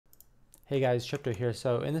Hey guys, Crypto here.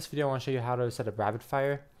 So in this video I want to show you how to set up rapid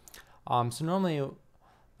fire. So normally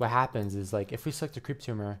what happens is, like, if we select a creep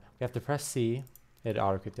tumor, we have to press C, hit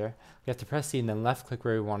auto creep there. We have to press C and then left click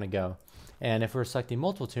where we want to go. And if we're selecting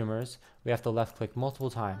multiple tumors, we have to left click multiple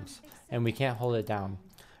times and we can't hold it down.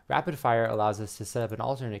 Rapid fire allows us to set up an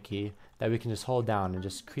alternate key that we can just hold down and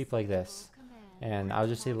just creep like this. And I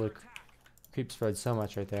was just able to creep spread so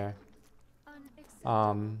much right there.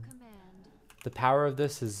 The power of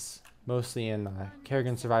this is mostly in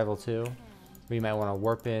Kerrigan Survival 2, where you might want to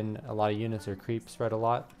warp in a lot of units or creep spread a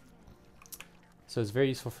lot. So it's very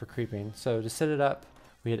useful for creeping. So to set it up,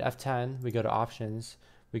 we hit F10, we go to options,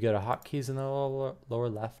 we go to hotkeys in the lower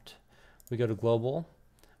left, we go to global,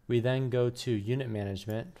 we then go to unit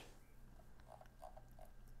management,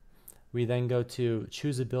 we then go to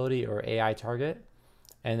choose ability or AI target,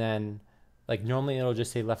 and then like normally it'll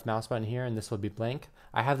just say left mouse button here and this will be blank.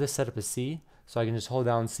 I have this set up as C, so I can just hold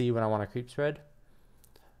down C when I want to creep spread.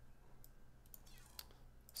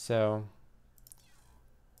 So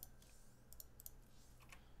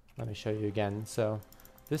let me show you again. So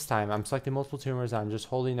this time I'm selecting multiple tumors and I'm just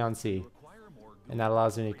holding down C, and that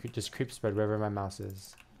allows me to just creep spread wherever my mouse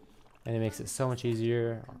is, and it makes it so much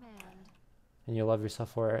easier and you'll love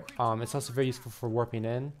yourself for it. It's also very useful for warping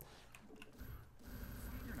in.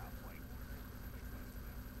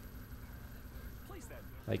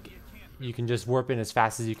 Like, you can just warp in as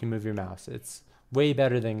fast as you can move your mouse. It's way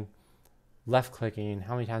better than left clicking.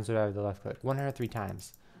 How many times do I have to left click? 103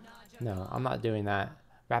 times. No, I'm not doing that.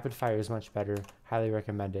 Rapid fire is much better. Highly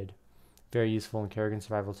recommended. Very useful in Kerrigan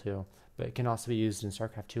Survival 2. But it can also be used in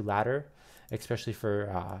Starcraft 2 ladder, especially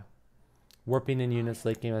for warping in units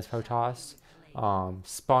late game as Protoss.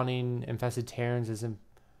 Spawning infested Terrans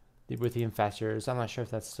with the infestors. I'm not sure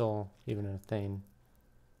if that's still even a thing.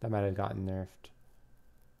 That might have gotten nerfed.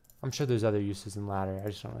 I'm sure there's other uses in ladder. I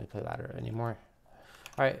just don't really play ladder anymore.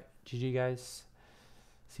 Alright, GG guys.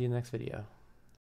 See you in the next video.